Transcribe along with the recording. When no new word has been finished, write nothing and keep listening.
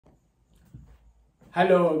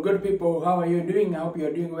Hello, good people. How are you doing? I hope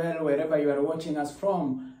you're doing well wherever you are watching us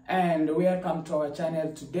from. And welcome to our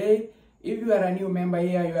channel today. If you are a new member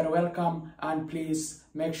here, you are welcome. And please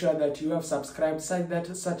make sure that you have subscribed such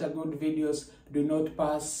that such a good videos do not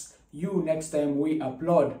pass you next time we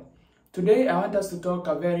upload. Today, I want us to talk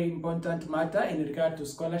a very important matter in regard to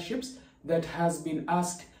scholarships that has been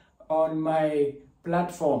asked on my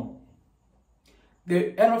platform.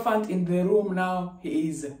 The elephant in the room now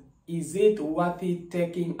is it worthy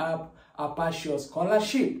taking up a partial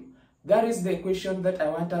scholarship? That is the question that I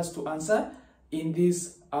want us to answer in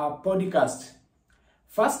this podcast.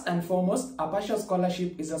 First and foremost, a partial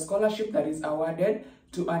scholarship is a scholarship that is awarded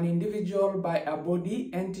to an individual by a body,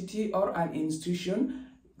 entity, or an institution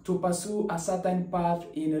to pursue a certain path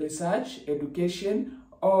in research, education,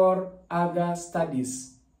 or other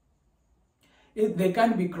studies. They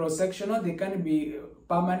can be cross-sectional, they can be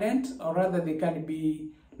permanent, or rather they can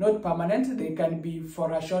be not permanent, they can be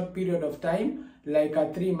for a short period of time, like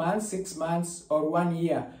 3 months, 6 months, or 1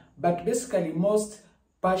 year. But basically, most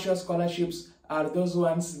partial scholarships are those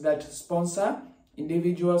ones that sponsor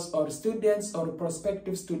individuals or students or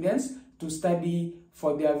prospective students to study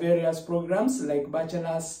for their various programs like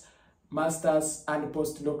bachelor's, master's, and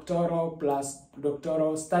postdoctoral plus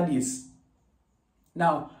doctoral studies.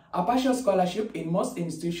 Now, a partial scholarship in most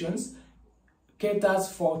institutions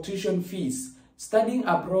caters for tuition fees. Studying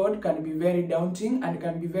abroad can be very daunting and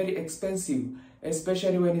can be very expensive,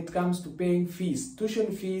 especially when it comes to paying fees.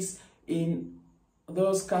 Tuition fees in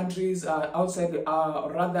those countries outside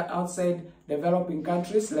developing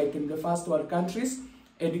countries, like in the first world countries,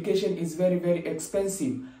 education is very, very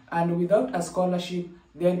expensive. And without a scholarship,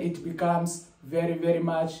 then it becomes very, very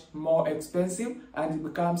much more expensive and it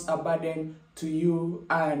becomes a burden to you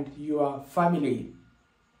and your family.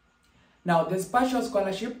 Now, this partial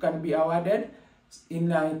scholarship can be awarded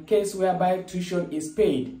in a case whereby tuition is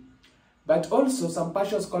paid. But also, some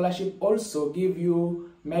partial scholarship also give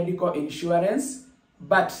you medical insurance,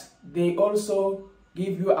 but they also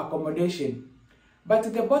give you accommodation.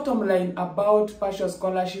 But the bottom line about partial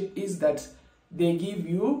scholarship is that they give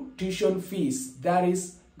you tuition fees, that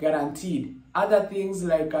is guaranteed. Other things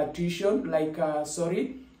like tuition, like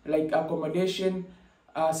accommodation,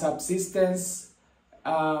 subsistence,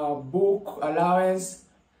 book allowance,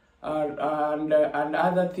 and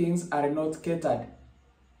other things are not catered.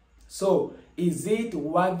 So, is it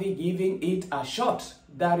worthy giving it a shot?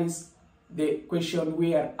 That is the question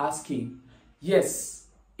we are asking. Yes,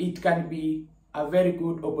 it can be a very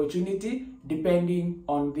good opportunity depending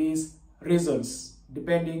on these reasons,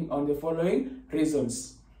 depending on the following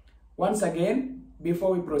reasons. Once again,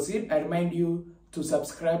 before we proceed, I remind you to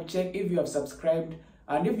subscribe, check if you have subscribed,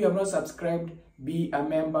 and if you have not subscribed, be a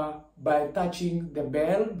member by touching the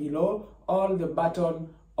bell below or the button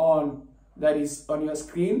on that is on your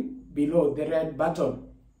screen below, the red button.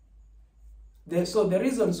 So the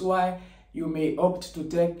reasons why you may opt to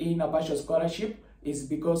take in a partial scholarship is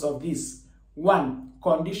because of this. 1.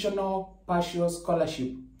 Conditional partial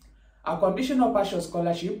scholarship. A conditional partial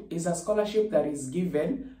scholarship is a scholarship that is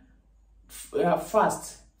given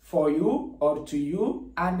first for you or to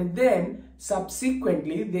you, and then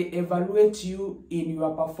subsequently they evaluate you in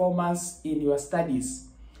your performance in your studies.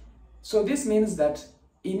 So this means that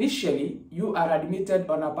initially you are admitted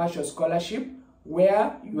on a partial scholarship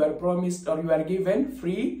where you are promised or you are given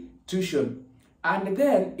free tuition. And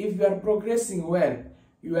then if you are progressing well,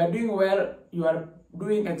 you are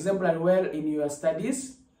doing exemplary well in your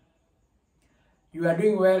studies, you are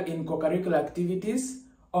doing well in co-curricular activities,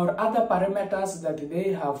 or other parameters that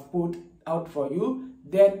they have put out for you,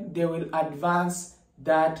 then they will advance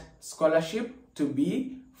that scholarship to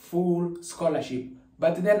be full scholarship.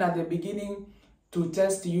 But then at the beginning, to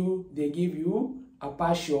test you, they give you a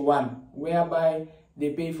partial one, whereby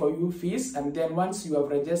they pay for you fees, and then once you have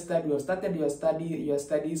registered, you have started your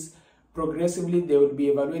studies, progressively they will be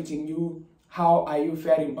evaluating you. How are you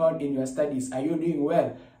faring on in your studies? Are you doing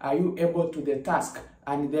well? Are you able to the task?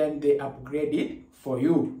 And then they upgrade it for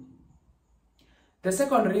you. The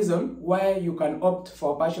second reason why you can opt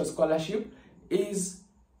for partial scholarship is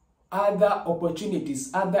other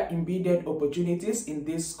opportunities, other embedded opportunities in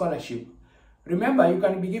this scholarship. Remember, you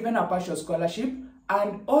can be given a partial scholarship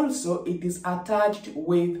and also it is attached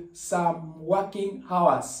with some working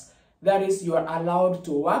hours. That is, you are allowed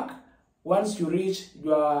to work. Once you reach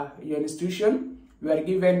your institution, you are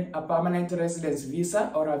given a permanent residence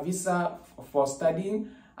visa or a visa for studying,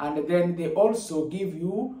 and then they also give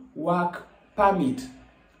you work permit.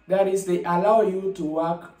 That is, they allow you to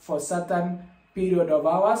work for certain period of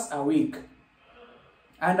hours a week.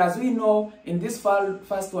 And as we know, in these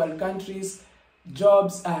first world countries,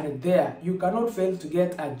 jobs are there. You cannot fail to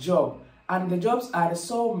get a job. And the jobs are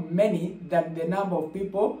so many that the number of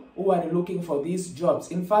people who are looking for these jobs.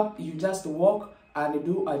 In fact, you just walk and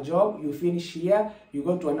do a job, you finish here, you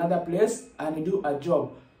go to another place and do a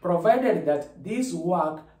job. Provided that this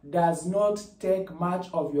work does not take much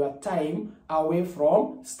of your time away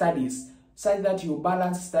from studies, such that you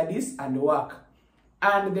balance studies and work.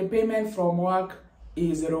 And the payment from work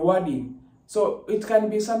is rewarding. So it can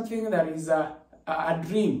be something that is a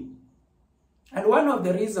dream. And one of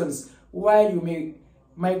the reasons why you may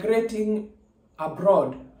migrating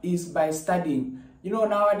abroad is by studying. You know,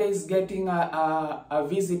 nowadays getting a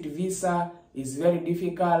visit visa is very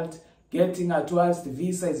difficult. Getting a tourist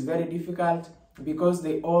visa is very difficult because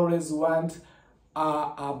they always want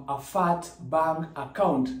a fat bank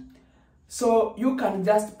account. So you can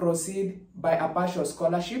just proceed by a partial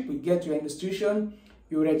scholarship. You get your institution,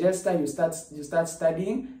 you register, you start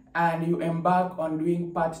studying, and you embark on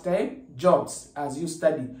doing part-time jobs as you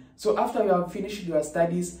study. So after you have finished your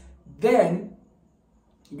studies, then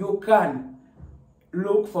you can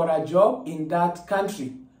look for a job in that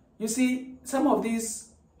country. You see, some of these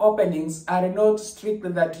openings are not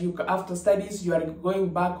strict that you, after studies, you are going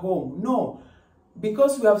back home. No,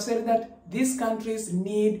 because we have said that these countries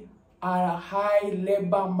need a high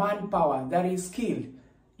labor manpower that is skilled.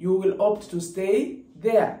 You will opt to stay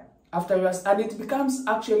there after your study. It becomes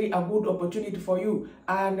actually a good opportunity for you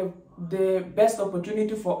and the best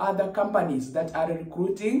opportunity for other companies that are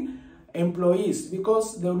recruiting employees,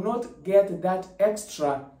 because they will not get that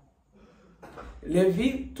extra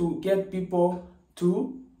levy to get people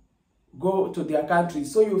to go to their country.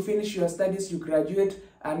 So you finish your studies, you graduate,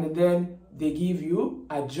 and then they give you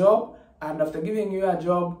a job, and after giving you a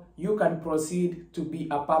job, you can proceed to be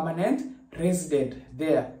a permanent resident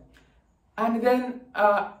there. And then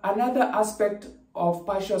another aspect of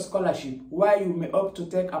partial scholarship, why you may opt to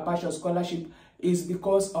take a partial scholarship, is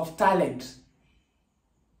because of talent.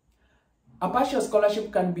 A partial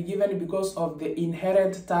scholarship can be given because of the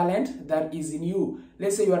inherent talent that is in you.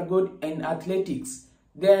 Let's say you are good in athletics,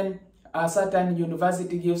 then a certain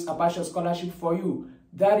university gives a partial scholarship for you.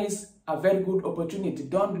 That is a very good opportunity.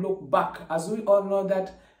 Don't look back, as we all know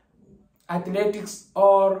that athletics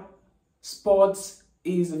or sports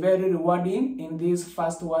is very rewarding in these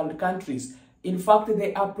first world countries. In fact,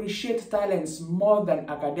 they appreciate talents more than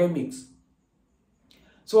academics.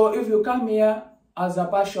 So if you come here as a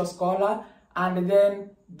partial scholar and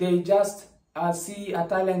then they just see a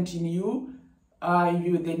talent in you,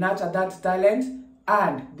 they nurture that talent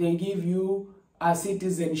and they give you a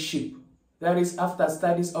citizenship. That is, after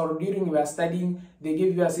studies or during your studying, they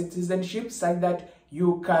give you a citizenship such that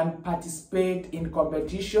you can participate in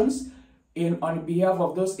competitions on behalf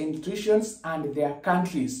of those institutions and their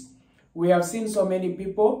countries. We have seen so many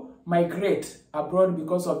people migrate abroad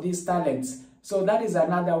because of these talents. So that is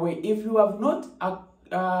another way. If you have not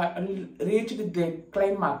reached the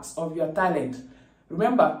climax of your talent,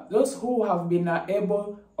 remember, those who have been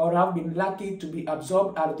able or have been lucky to be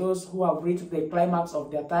absorbed are those who have reached the climax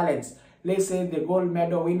of their talents. Let's say the gold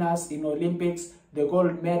medal winners in Olympics, the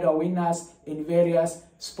gold medal winners in various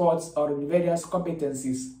sports or in various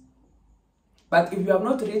competencies. But if you have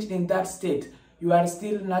not reached in that state, you are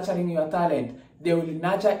still nurturing your talent. They will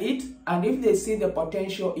nurture it, and if they see the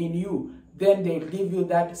potential in you, then they will give you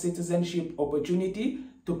that citizenship opportunity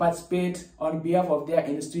to participate on behalf of their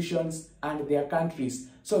institutions and their countries.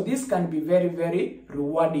 So this can be very, very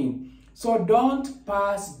rewarding. So don't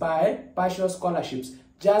pass by partial scholarships.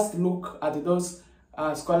 Just look at those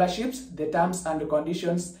scholarships, the terms and the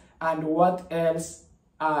conditions, and what else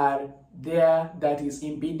are there that is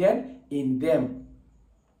embedded in them.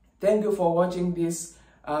 Thank you for watching this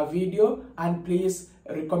video, and please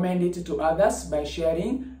recommend it to others by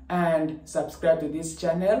sharing and subscribe to this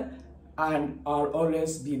channel, and I'll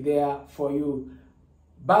always be there for you.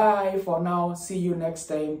 Bye for now. See you next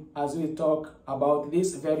time as we talk about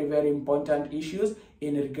these very, very important issues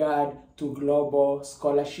in regard to global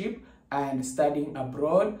scholarship and studying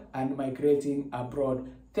abroad and migrating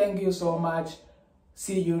abroad. Thank you so much.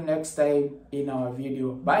 See you next time in our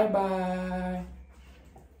video. Bye bye.